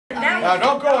Now,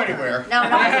 don't go anywhere. No,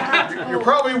 no. You're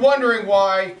probably wondering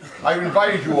why I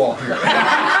invited you all here.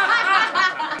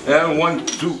 And 1,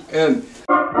 2, and...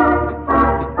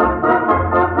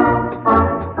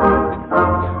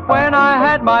 When I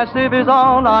had my civvies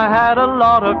on, I had a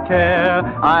lot of care.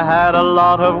 I had a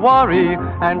lot of worry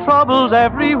and troubles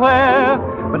everywhere.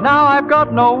 But now I've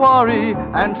got no worry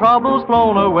and troubles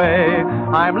flown away.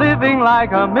 I'm living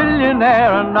like a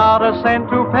millionaire and not a cent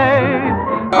to pay.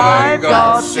 I've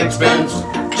got sixpence,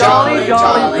 jolly,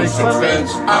 jolly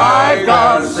sixpence. I've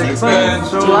got sixpence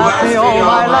to last me all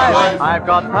my life. I've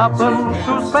got tuppence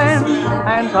to spend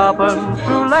and tuppence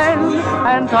to lend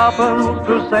and tuppence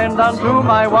to send unto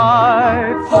my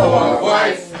wife. Oh, my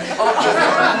wife!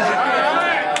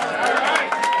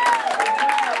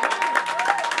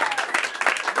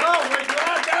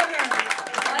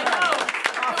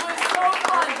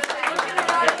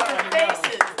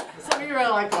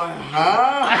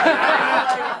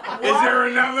 Is there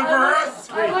another verse?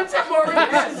 I looked at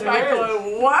Maurice and I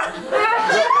go, what?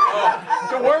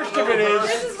 The worst of it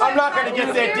is, I'm not going to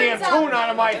get that damn tune out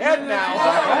of my head now.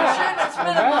 It's been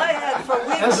in my head for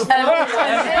weeks.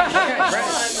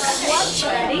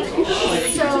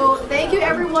 So thank you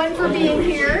everyone for being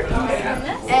here.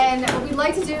 And what we'd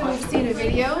like to do, we've seen a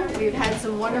video, we've had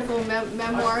some wonderful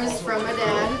memoirs from my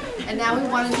dad, and now we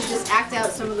wanted to just act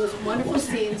out some of those wonderful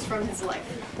scenes from his life.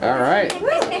 All right. Jim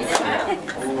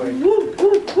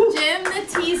the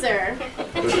teaser.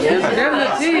 Jim the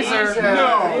teaser. No.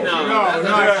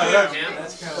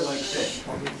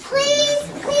 Please,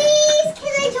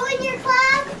 can I join your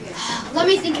club? Let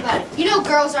me think about it. You know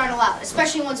girls aren't allowed,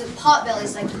 especially ones with pot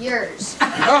bellies like yours.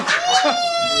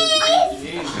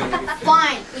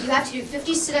 Fine, but you have to do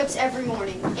 50 sit-ups every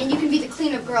morning, and you can be the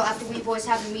cleanup girl after we boys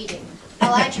have a meeting.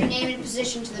 I'll add your name and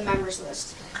position to the members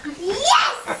list.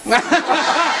 Yes!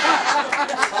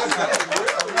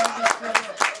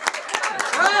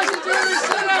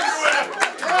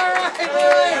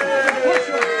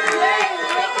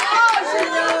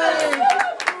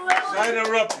 Sign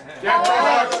her up.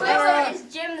 It's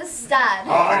Jim the Stud. I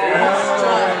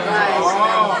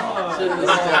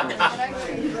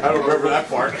don't remember that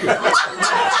part.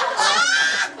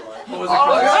 What was it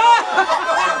called?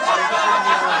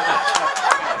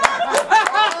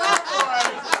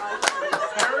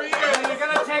 You're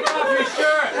gonna take off your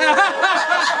shirt.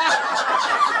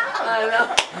 I know.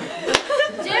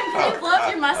 Jim, can you blow up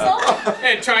your muscle?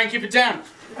 Hey, try and keep it down.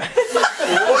 Oh,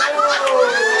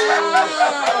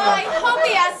 I hope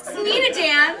he asks me to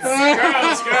dance.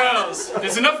 Girls,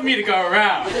 there's enough of me to go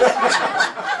around.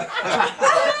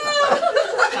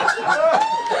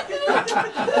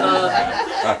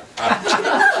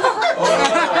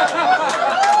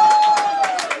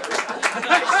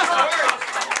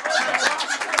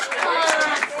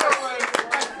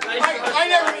 I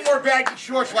never wore baggy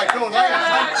shorts like those.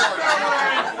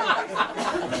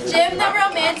 Jim the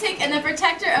romantic and the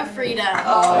protector of freedom.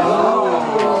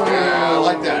 Oh, yeah, I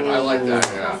like that. I like that.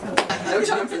 Yeah. No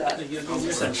time for that.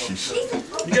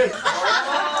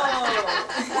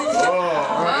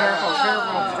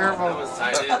 Careful.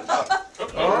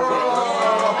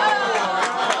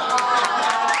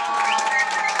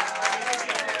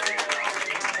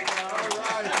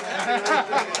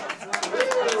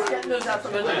 Getting those out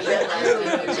from under the bed.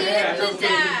 Jim the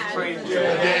dad.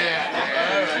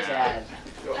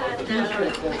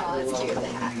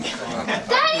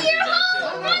 Daddy, you're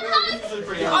home! Run, hug!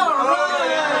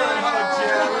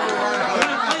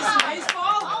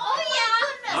 Oh,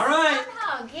 yeah! All right.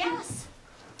 Hug, yes.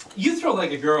 You throw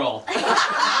like a girl.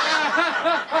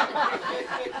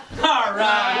 All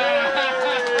right.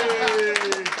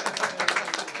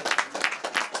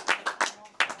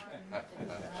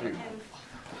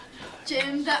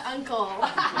 Jim the uncle.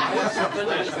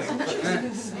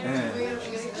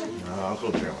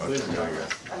 Uncle Jim.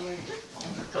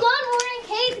 Come on, Warren and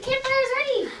Kate, the campfire's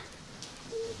ready.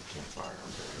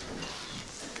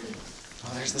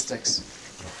 Oh, there's the sticks.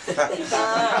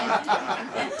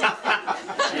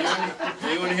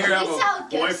 Anyone here have a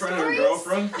boyfriend or a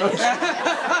girlfriend? Uncle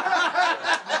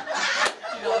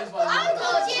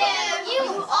Jim, you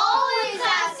always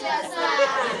ask us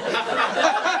that.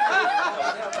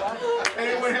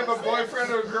 Anyone have a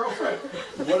boyfriend or a girlfriend?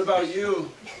 What about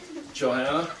you,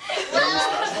 Johanna?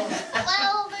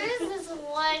 Well, there's this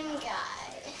one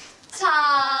guy.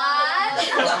 Todd.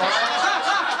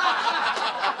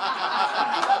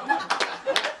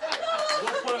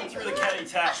 We'll put him through the Kenny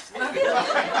test. We'll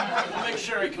make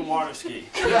sure he can water ski.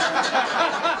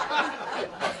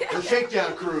 The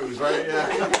shakedown cruise, right? Yeah.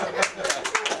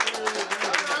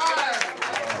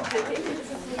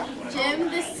 Jim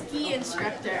the ski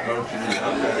instructor. Okay.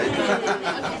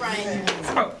 Uncle Brian.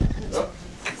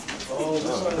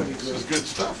 This is good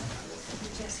stuff.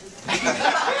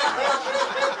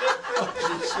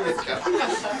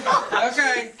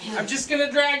 Okay, I'm just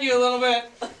gonna drag you a little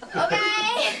bit. Okay.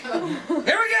 Here we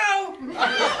go! I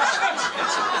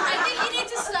think you need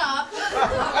to stop.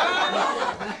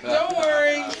 Don't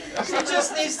worry. He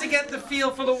just needs to get the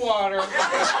feel for the water.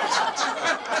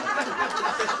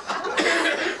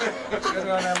 Good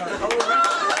one, Emma.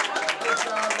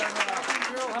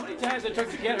 How many times it took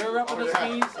to get her up on the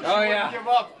skis? Oh, yeah. Give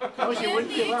up. Oh, she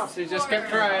wouldn't give up. She just kept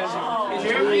trying.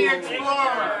 Jim the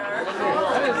Explorer.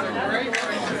 That is a great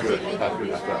Good. That's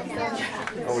good stuff.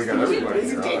 Oh, we got everybody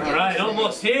here. All right,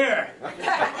 almost here.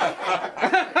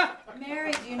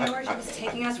 Mary, do you know where she was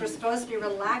taking us? We're supposed to be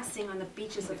relaxing on the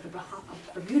beaches of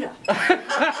Bermuda. No,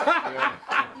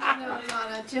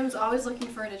 Donna. Jim's always looking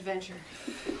for an adventure.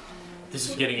 This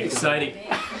is getting exciting.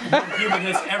 No human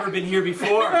has ever been here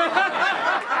before.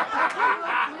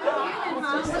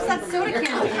 What's that soda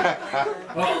can?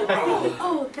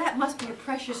 Oh, that must be a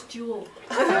precious jewel.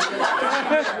 Did you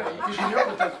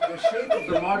know that the shape of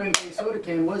the modern day soda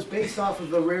can was based off of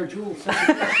the rare jewel? Well,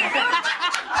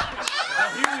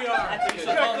 here we are. We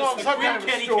should call this the Green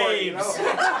Kenny Caves.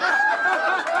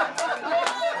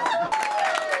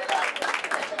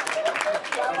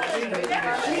 Jim the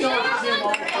Grandpa!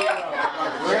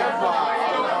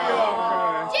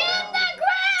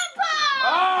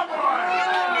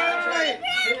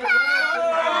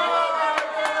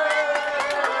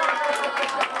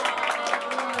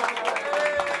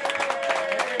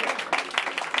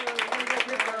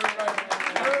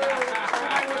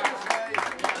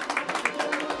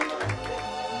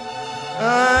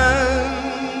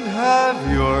 And have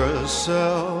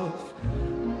yourself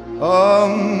a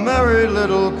merry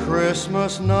little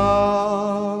Christmas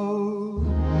now.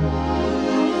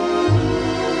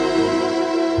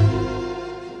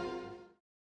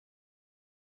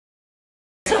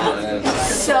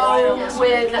 So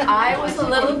when I was a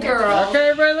little girl, Okay,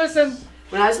 everybody listen.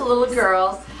 when I was a little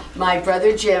girl, my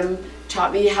brother Jim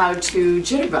taught me how to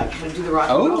jitterbug, how to do the rock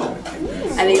and roll.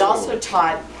 And he also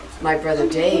taught my brother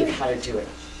Dave how to do it.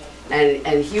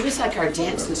 And he was like our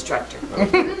dance instructor.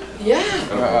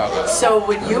 Yeah. So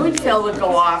when you and Phil would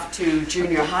go off to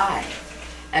junior high,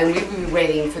 and we would be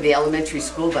waiting for the elementary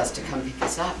school bus to come pick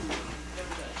us up,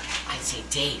 I'd say,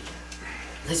 Dave,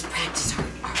 let's practice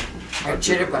our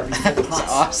jitterbug before the class.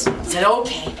 Awesome. I said,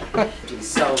 okay.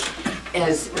 So,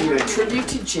 as a tribute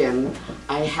to Jim,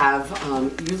 I have,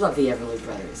 you love the Everly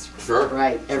Brothers. Sure.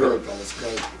 Right, Everly Brothers,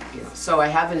 great. You know. So I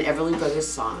have an Everly Brothers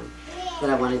song that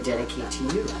I want to dedicate to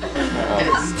you.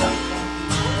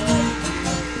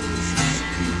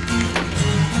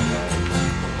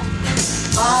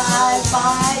 Bye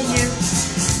bye you,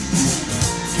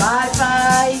 bye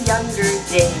bye younger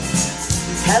days.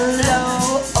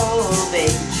 Hello old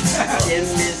age, Jim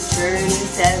is turning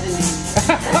 70.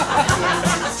 Jim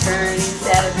is turning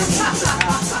 70.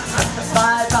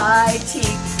 Bye bye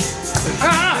teeth,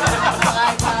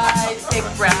 bye bye thick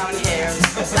brown hair.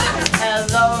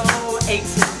 Hello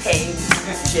aches and pains,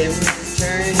 Jim is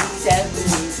turning 70.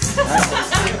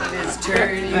 Jim is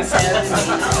turning 70.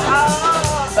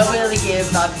 But will he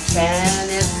give up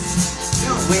tennis?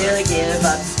 Will he give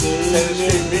up skiing?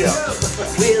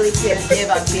 Will he give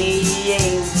up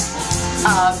being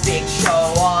a big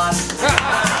show-off?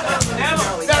 No,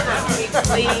 he's gonna keep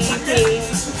sleeping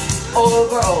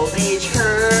over old age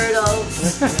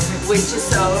hurdles, which is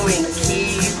so in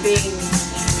keeping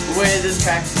with his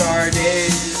track star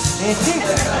days.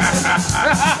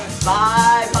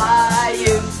 Bye bye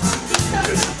you,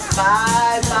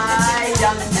 bye bye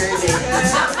younger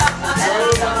days.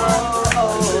 Hello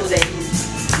old age,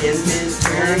 Jim is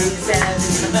turning 70.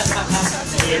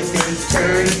 Jim is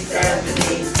turning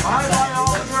 70.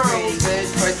 Pretty good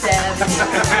for 70.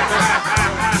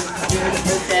 Good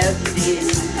for 70.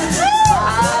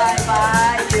 Bye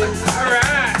bye you. All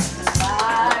right.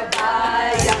 Bye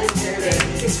bye younger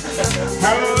days.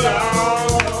 Hello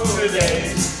today.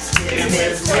 Jim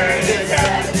is turning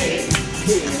 70.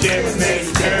 Jim is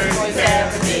turning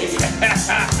 70.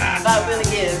 But will he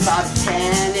give up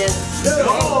tennis?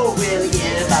 No. Will he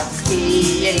give up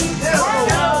skiing?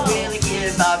 No. Will he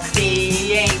give up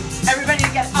being? Everybody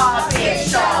get off.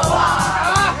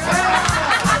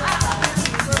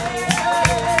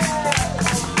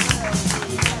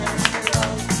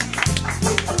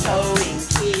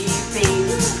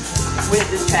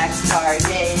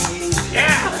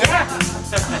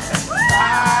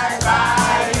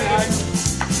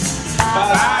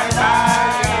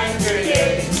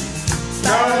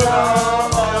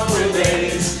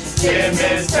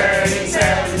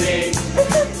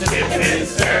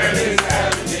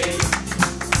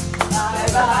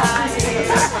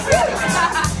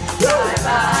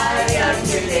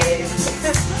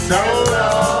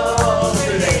 Hello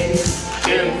today.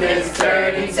 Jim is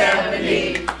turning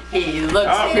 70. He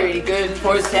looks pretty good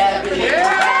for 70.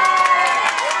 Yeah!